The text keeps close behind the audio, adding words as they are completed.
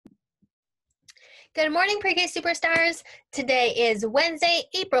Good morning, Pre-K Superstars. Today is Wednesday,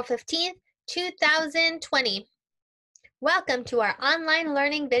 April 15th, 2020. Welcome to our online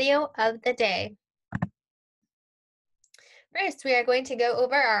learning video of the day. First, we are going to go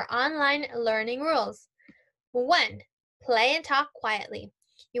over our online learning rules. 1. Play and talk quietly.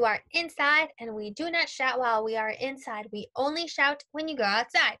 You are inside and we do not shout while we are inside. We only shout when you go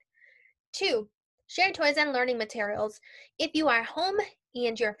outside. 2. Share toys and learning materials. If you are home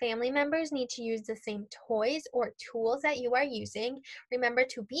and your family members need to use the same toys or tools that you are using, remember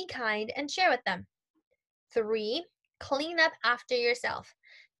to be kind and share with them. 3. Clean up after yourself.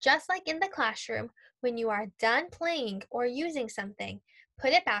 Just like in the classroom, when you are done playing or using something,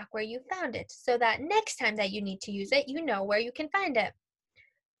 put it back where you found it so that next time that you need to use it, you know where you can find it.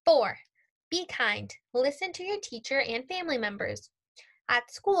 4. Be kind. Listen to your teacher and family members.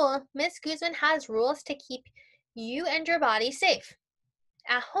 At school, Miss Guzman has rules to keep you and your body safe.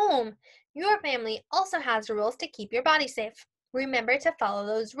 At home, your family also has rules to keep your body safe. Remember to follow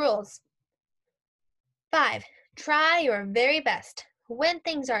those rules. 5. Try your very best. When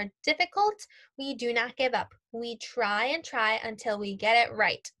things are difficult, we do not give up. We try and try until we get it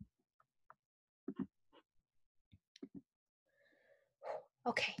right.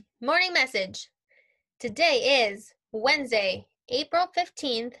 Okay, morning message. Today is Wednesday, April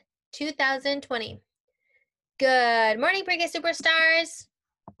 15th, 2020. Good morning, Pre-K Superstars.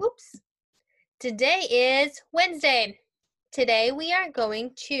 Oops. Today is Wednesday. Today we are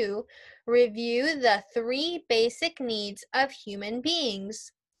going to review the 3 basic needs of human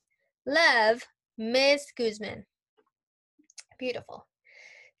beings. Love, Ms. Guzman. Beautiful.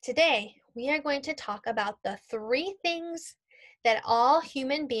 Today we are going to talk about the 3 things that all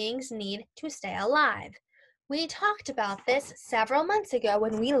human beings need to stay alive. We talked about this several months ago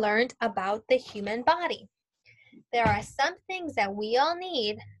when we learned about the human body. There are some things that we all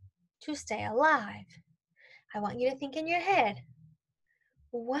need to stay alive. I want you to think in your head,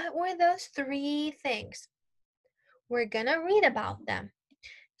 what were those 3 things? We're gonna read about them.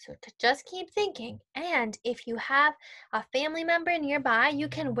 So just keep thinking. And if you have a family member nearby, you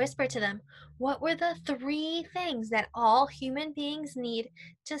can whisper to them, what were the 3 things that all human beings need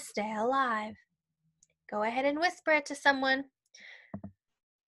to stay alive? Go ahead and whisper it to someone.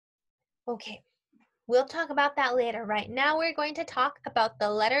 Okay, we'll talk about that later. Right now, we're going to talk about the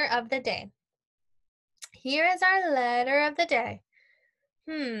letter of the day. Here is our letter of the day.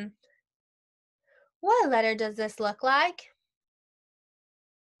 What letter does this look like?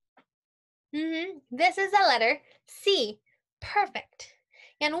 This is the letter C. Perfect.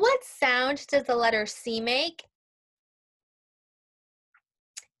 And what sound does the letter C make?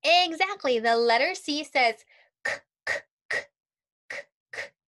 Exactly. The letter C says k, k, k, k, k.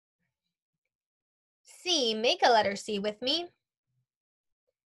 C. Make a letter C with me.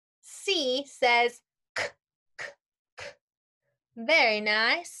 C says k, k, k. Very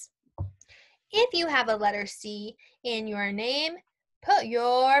nice. If you have a letter C in your name, put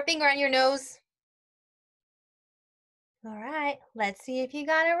your finger on your nose. All right, let's see if you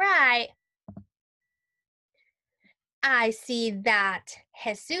got it right. I see that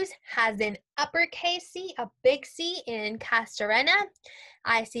Jesus has an uppercase C, a big C in Castorena.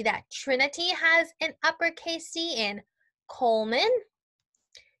 I see that Trinity has an uppercase C in Coleman.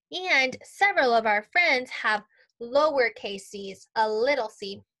 And several of our friends have lowercase C's, a little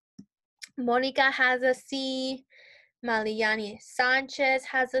c. Monica has a C. Maliani Sanchez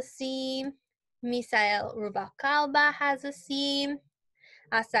has a C. Misael Rubalcaba has a C.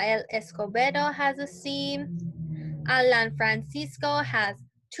 Asael Escobedo has a C. Alan Francisco has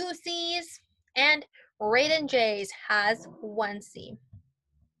 2 C's. And Raiden Jays has 1 C.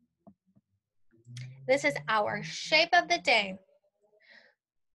 This is our shape of the day.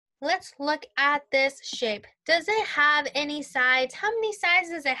 Let's look at this shape. Does it have any sides? How many sides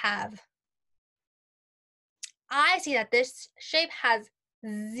does it have? I see that this shape has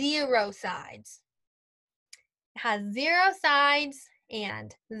 0 sides. It has 0 sides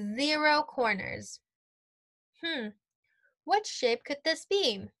and 0 corners. What shape could this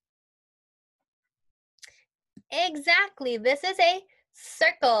be? Exactly, this is a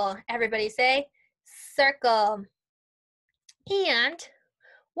circle. Everybody say circle. And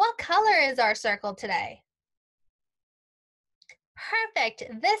what color is our circle today? Perfect,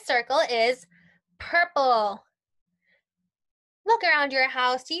 this circle is purple. Look around your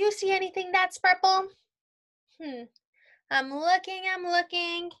house. Do you see anything that's purple? I'm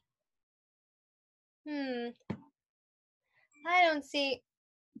looking. I don't see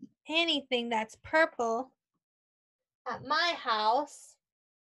anything that's purple at my house.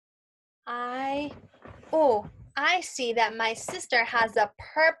 I see that my sister has a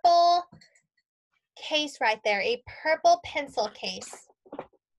purple case right there, a purple pencil case.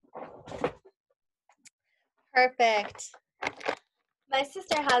 Perfect. My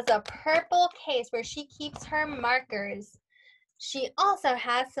sister has a purple case where she keeps her markers. She also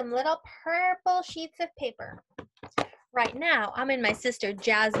has some little purple sheets of paper. Right now, I'm in my sister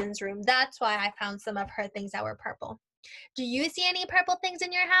Jasmine's room. That's why I found some of her things that were purple. Do you see any purple things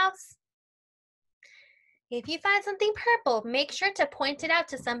in your house? If you find something purple, make sure to point it out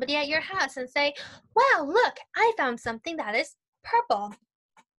to somebody at your house and say, wow, look, I found something that is purple.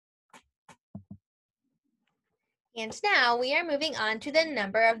 And now we are moving on to the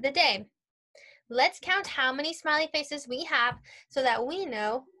number of the day. Let's count how many smiley faces we have so that we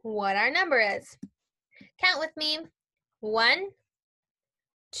know what our number is. Count with me. 1,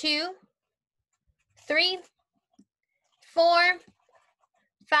 2, 3, 4,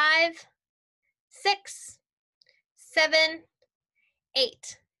 5, 6, 7,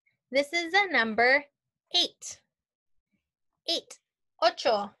 8. This is the number 8. 8.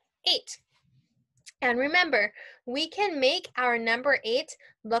 Ocho. 8. And remember, we can make our number 8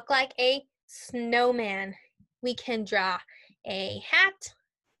 look like a snowman. We can draw a hat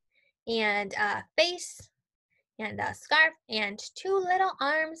and a face and a scarf and 2 little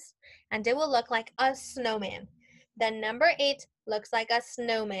arms, and it will look like a snowman. The number 8 looks like a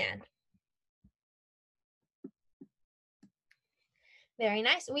snowman. Very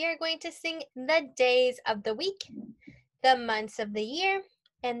nice. We are going to sing the days of the week, the months of the year,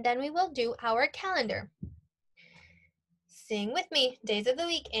 and then we will do our calendar. Sing with me. Days of the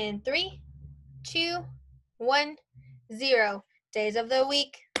week in 3, 2, 1, 0. Days of the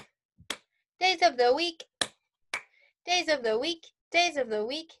week. Days of the week. Days of the week. Days of the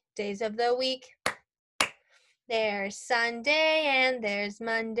week. Days of the week. There's Sunday and there's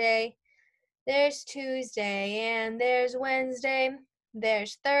Monday. There's Tuesday and there's Wednesday.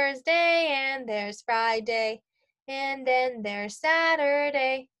 There's Thursday and there's Friday. And then there's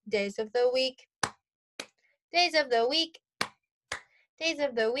Saturday. Days of the week. Days of the week. Days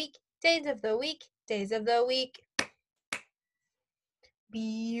of the week. Days of the week. Days of the week.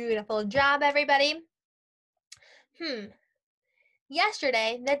 Beautiful job, everybody.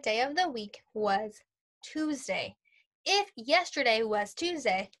 Yesterday, the day of the week was Tuesday. If yesterday was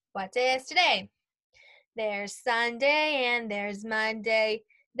Tuesday, what day is today? There's Sunday and there's Monday.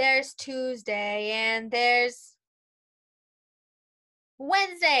 There's Tuesday and there's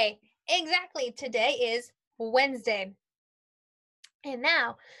Wednesday. Exactly, today is Wednesday. And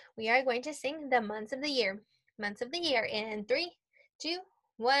now we are going to sing the months of the year. Months of the year in 3, 2,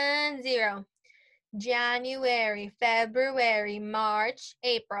 1, 0. January, February, March,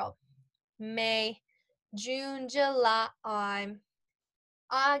 April, May, June, July,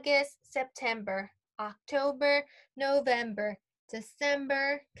 August, September, October, November,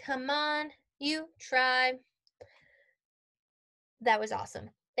 December. Come on, you try. That was awesome.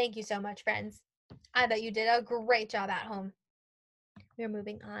 Thank you so much, friends. I bet you did a great job at home. We're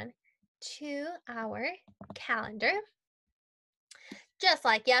moving on to our calendar. Just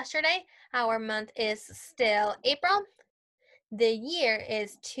like yesterday, our month is still April. The year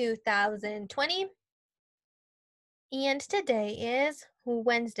is 2020. And today is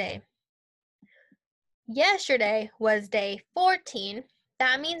Wednesday. Yesterday was day 14.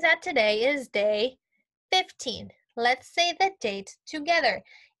 That means that today is day 15. Let's say the date together.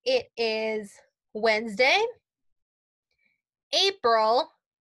 It is Wednesday, April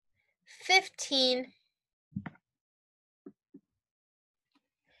 15.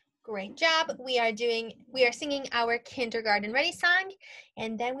 Great job. We are singing our kindergarten ready song,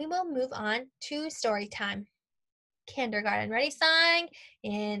 and then we will move on to story time. Kindergarten ready song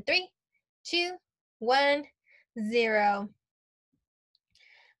in 3, 2, 1, 0.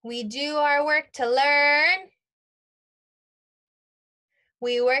 We do our work to learn.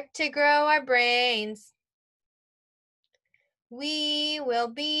 We work to grow our brains. We will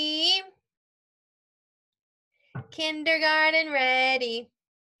be kindergarten ready.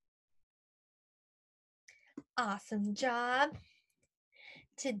 Awesome job.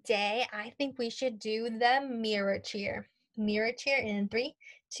 Today, I think we should do the mirror cheer. Mirror cheer in 3,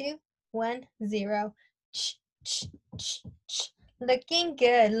 2, 1, 0. Ch, ch, ch, ch. Looking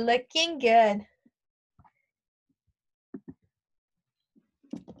good, looking good.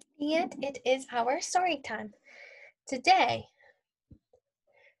 And it is our story time. Today,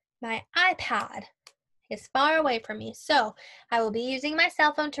 my iPad is far away from me, so I will be using my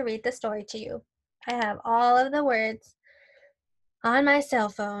cell phone to read the story to you. I have all of the words on my cell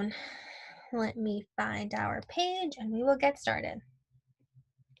phone. Let me find our page and we will get started.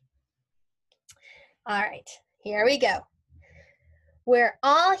 All right, here we go. We're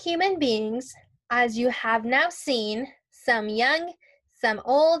all human beings As you have now seen, some young, some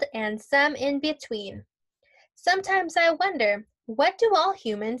old, and some in between. Sometimes I wonder, what do all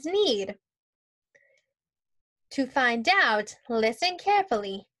humans need? To find out, listen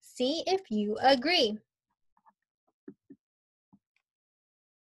carefully. See if you agree.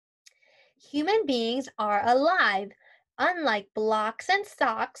 Human beings are alive. Unlike blocks and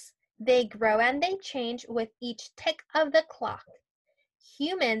socks, they grow and they change with each tick of the clock.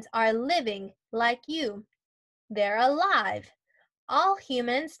 Humans are living like you. They're alive. All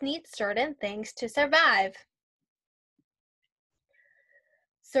humans need certain things to survive.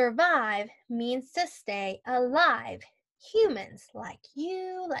 Survive means to stay alive. Humans like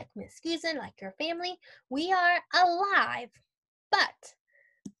you, like Miss Guzman, like your family, we are alive. But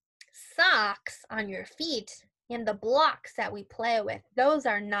socks on your feet and the blocks that we play with, those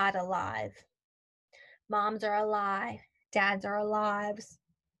are not alive. Moms are alive, dads are alive,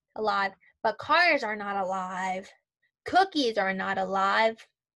 but cars are not alive. Cookies are not alive.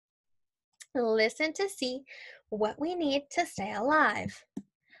 Listen to see what we need to stay alive.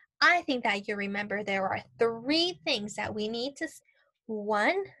 I think that you remember there are 3 things that we need to.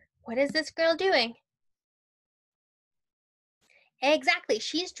 1, what is this girl doing? Exactly,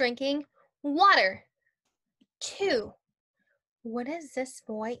 she's drinking water. 2, what is this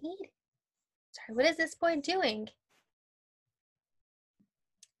boy eating? Sorry, what is this boy doing?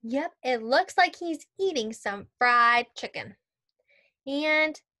 Yep, it looks like he's eating some fried chicken.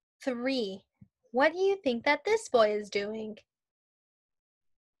 And 3, what do you think that this boy is doing?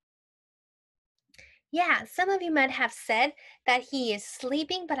 Yeah, some of you might have said that he is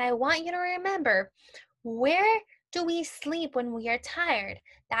sleeping, but I want you to remember, where do we sleep when we are tired?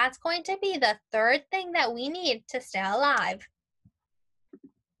 That's going to be the 3rd thing that we need to stay alive.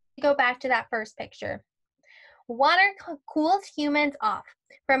 Go back to that first picture. Water cools humans off.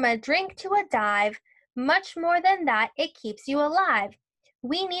 From a drink to a dive, much more than that, it keeps you alive.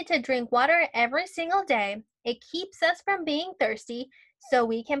 We need to drink water every single day. It keeps us from being thirsty so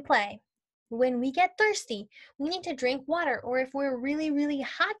we can play. When we get thirsty, we need to drink water, or if we're really, really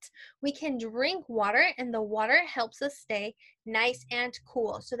hot, we can drink water, and the water helps us stay nice and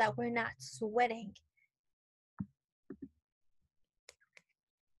cool so that we're not sweating.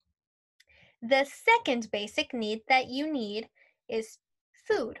 The second basic need that you need is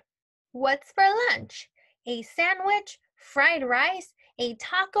food. What's for lunch? A sandwich, fried rice, a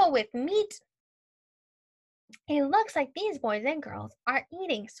taco with meat. It looks like these boys and girls are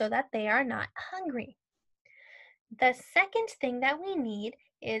eating so that they are not hungry. The second thing that we need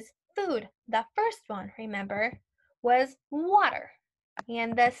is food. The first one, remember, was water.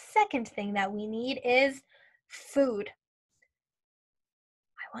 And the second thing that we need is food.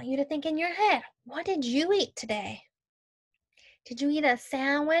 I want you to think in your head, what did you eat today? Did you eat a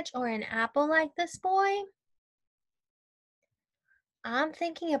sandwich or an apple like this boy? I'm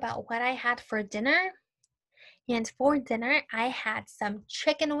thinking about what I had for dinner. And for dinner, I had some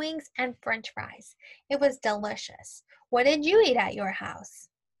chicken wings and french fries. It was delicious. What did you eat at your house?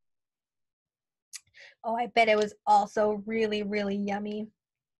 Oh, I bet it was also really, really yummy.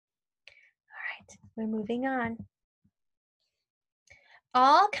 All right, we're moving on.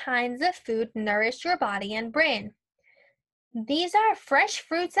 All kinds of food nourish your body and brain. These are fresh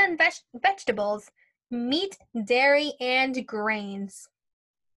fruits and vegetables, meat, dairy, and grains.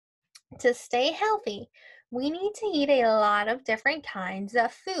 To stay healthy, we need to eat a lot of different kinds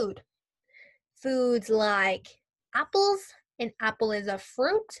of food. Foods like apples, an apple is a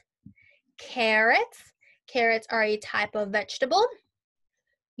fruit. Carrots, carrots are a type of vegetable.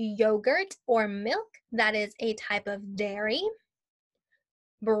 Yogurt or milk, that is a type of dairy.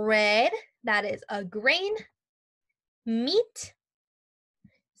 Bread, that is a grain. Meat,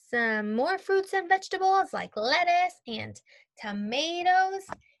 some more fruits and vegetables like lettuce and tomatoes,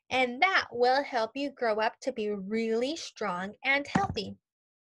 and that will help you grow up to be really strong and healthy.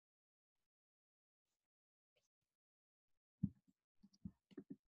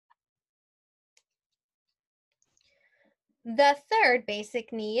 The third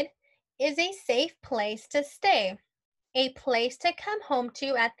basic need is a safe place to stay, a place to come home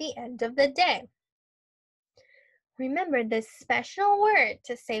to at the end of the day. Remember, the special word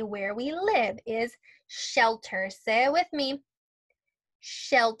to say where we live is shelter. Say it with me.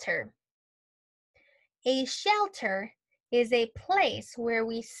 Shelter. A shelter is a place where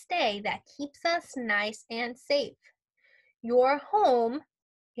we stay that keeps us nice and safe. Your home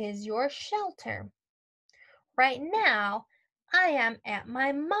is your shelter. Right now, I am at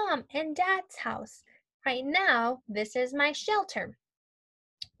my mom and dad's house. Right now, this is my shelter.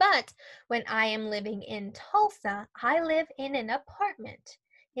 But when I am living in Tulsa, I live in an apartment.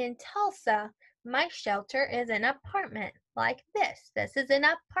 In Tulsa, my shelter is an apartment like this. This is an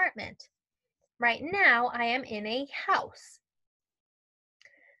apartment. Right now, I am in a house.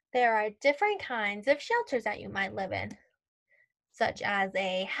 There are different kinds of shelters that you might live in, such as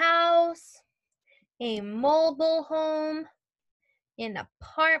a house, a mobile home, an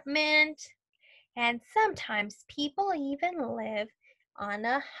apartment, and sometimes people even live on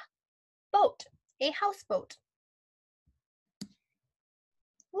a boat, a houseboat.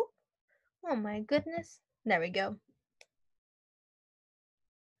 Oop. Oh my goodness. There we go.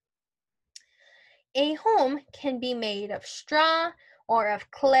 A home can be made of straw or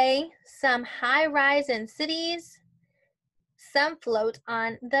of clay. Some high-rise in cities, some float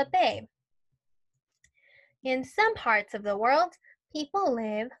on the bay. In some parts of the world, people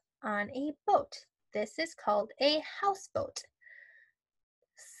live on a boat. This is called a houseboat.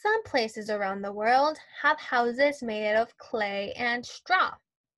 Some places around the world have houses made of clay and straw.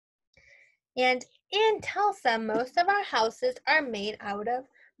 And in Tulsa, most of our houses are made out of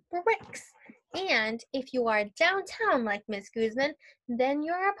bricks. And if you are downtown like Miss Guzman, then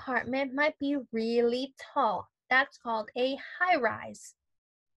your apartment might be really tall. That's called a high-rise.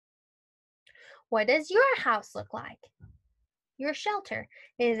 What does your house look like? Your shelter.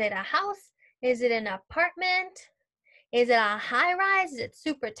 Is it a house? Is it an apartment? Is it a high-rise? Is it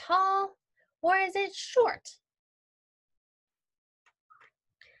super tall? Or is it short?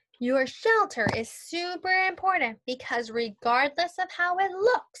 Your shelter is super important because regardless of how it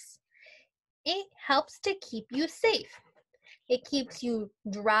looks, it helps to keep you safe. It keeps you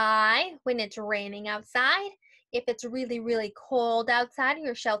dry when it's raining outside. If it's really, really cold outside,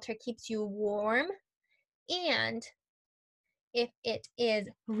 your shelter keeps you warm. And if it is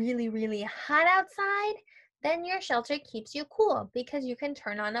really, really hot outside, then your shelter keeps you cool because you can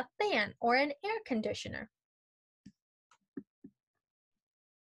turn on a fan or an air conditioner.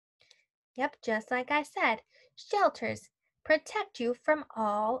 Yep, just like I said, shelters protect you from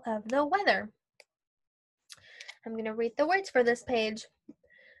all of the weather. I'm going to read the words for this page.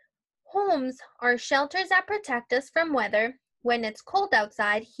 Homes are shelters that protect us from weather. When it's cold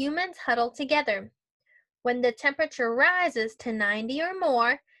outside, humans huddle together. When the temperature rises to 90 or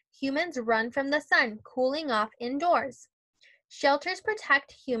more, humans run from the sun, cooling off indoors. Shelters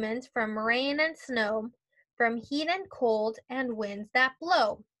protect humans from rain and snow, from heat and cold, and winds that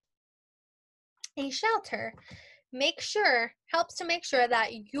blow. A shelter helps to make sure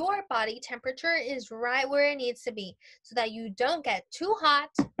that your body temperature is right where it needs to be so that you don't get too hot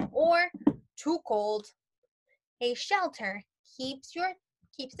or too cold. A shelter keeps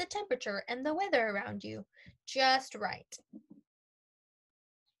the temperature and the weather around you just right.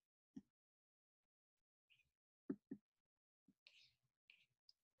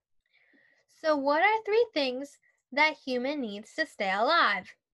 So what are 3 things that human needs to stay alive?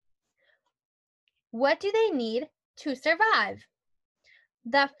 What do they need to survive?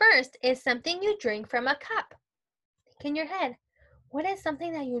 The first is something you drink from a cup. Think in your head, what is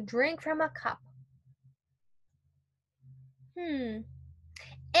something that you drink from a cup?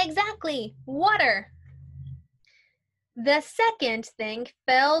 Exactly, water. The second thing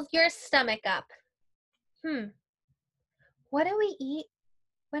fills your stomach up. What do we eat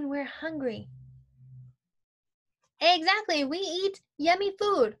when we're hungry? Exactly, we eat yummy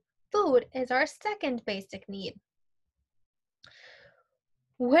food. Food is our second basic need.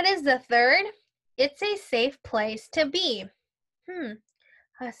 What is the third? It's a safe place to be.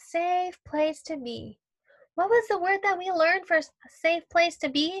 A safe place to be. What was the word that we learned for a safe place to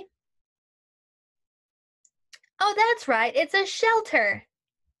be? Oh, that's right, it's a shelter.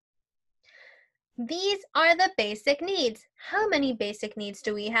 These are the basic needs. How many basic needs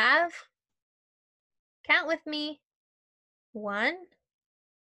do we have? Count with me. 1,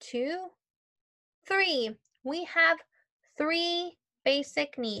 2, 3. We have 3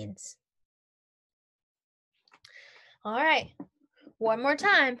 basic needs. All right, one more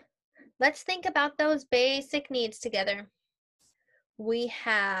time. Let's think about those basic needs together. We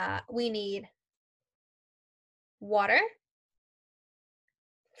need water,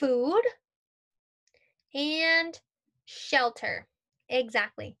 food, and shelter.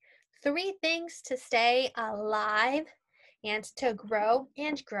 Exactly. 3 things to stay alive and to grow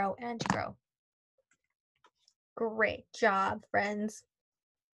and grow and grow. Great job, friends.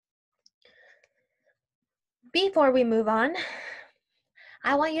 Before we move on,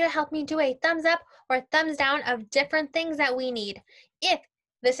 I want you to help me do a thumbs up or thumbs down of different things that we need. If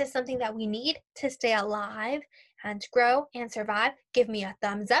this is something that we need to stay alive and grow and survive, give me a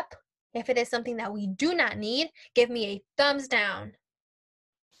thumbs up. If it is something that we do not need, give me a thumbs down.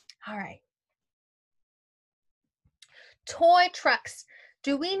 All right. Toy trucks.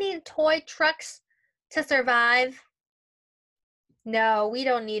 Do we need toy trucks to survive? No, we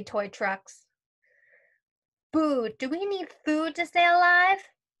don't need toy trucks. Food. Do we need food to stay alive?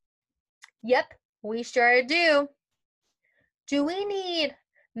 Yep, we sure do. Do we need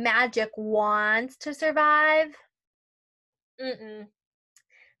magic wands to survive?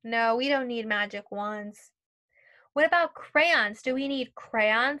 No, we don't need magic wands. What about crayons? Do we need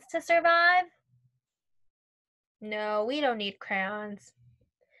crayons to survive? No, we don't need crayons.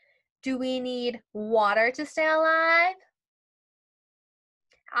 Do we need water to stay alive?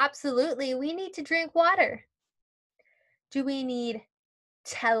 Absolutely, we need to drink water. Do we need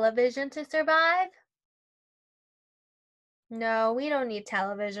television to survive? No, we don't need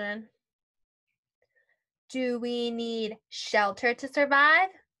television. Do we need shelter to survive?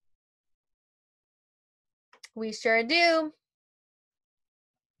 We sure do.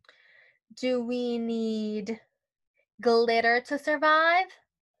 Do we need glitter to survive?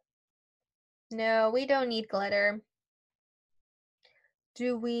 No, we don't need glitter.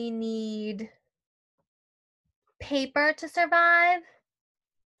 Do we need paper to survive?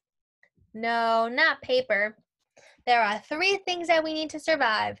 No, not paper. There are 3 things that we need to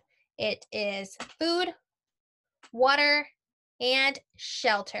survive. It is food, water, and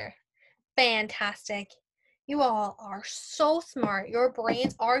shelter. Fantastic. You all are so smart. Your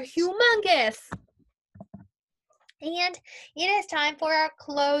brains are humongous. And it is time for our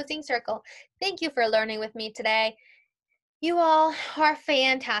closing circle. Thank you for learning with me today. You all are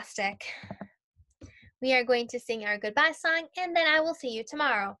fantastic. We are going to sing our goodbye song, and then I will see you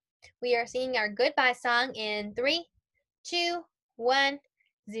tomorrow. We are singing our goodbye song in 3, 2, 1,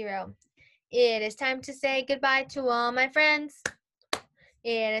 0. It is time to say goodbye to all my friends.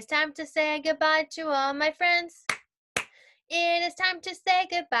 It is time to say goodbye to all my friends. It is time to say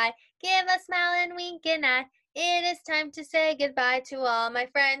goodbye. Give a smile and wink an eye. It is time to say goodbye to all my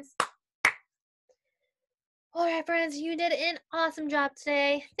friends. Alright friends, you did an awesome job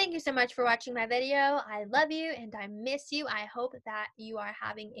today. Thank you so much for watching my video. I love you and I miss you. I hope that you are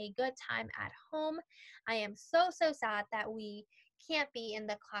having a good time at home. I am so sad that we can't be in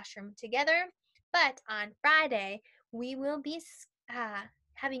the classroom together. But on Friday, we will be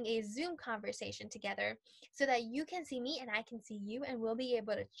having a Zoom conversation together so that you can see me and I can see you and we'll be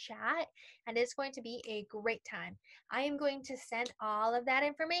able to chat, and it's going to be a great time. I am going to send all of that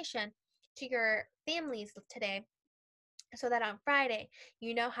information to your families today so that on Friday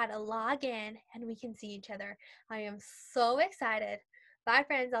you know how to log in and we can see each other. I am so excited. Bye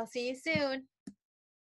friends, I'll see you soon.